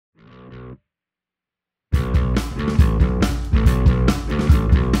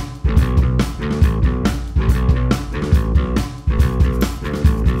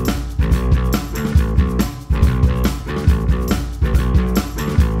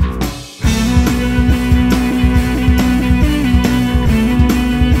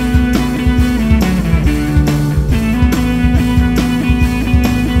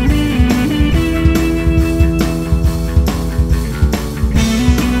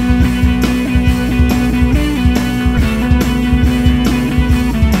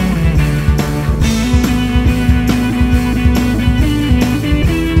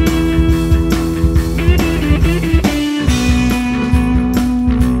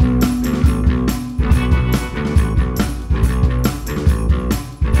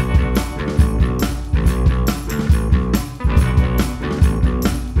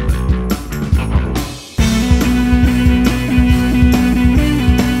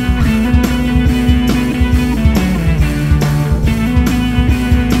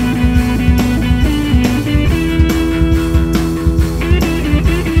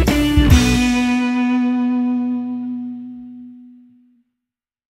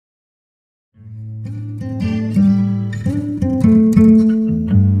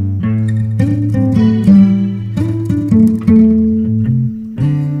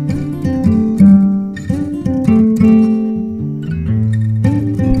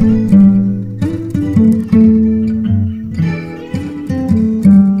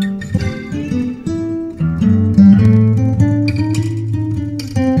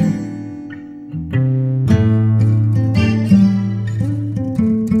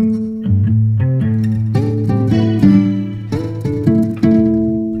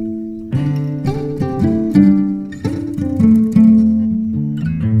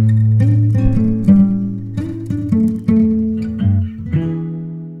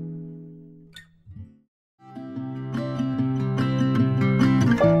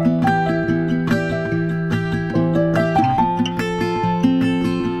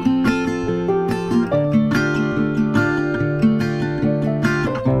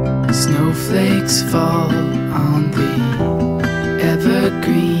Snowflakes fall on the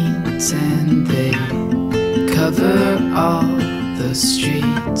evergreens and they cover all the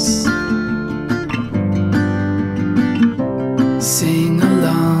streets. Sing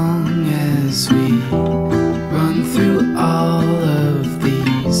along as we run through all of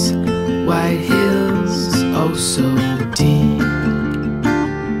these white hills, oh so deep.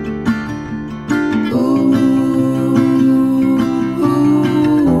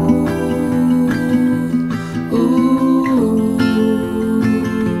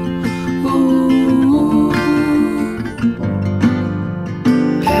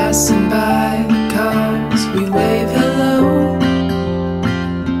 Passing by cars, we wave hello.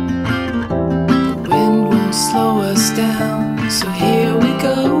 The wind won't slow us down, so here we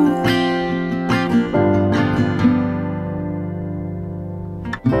go.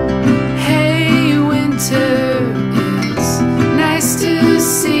 Hey winter, it's nice to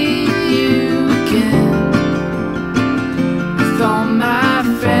see you again. With all my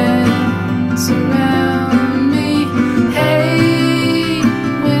friends around me. Hey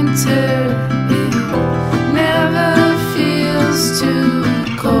winter, it never feels too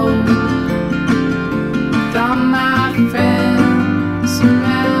cold. With all my friends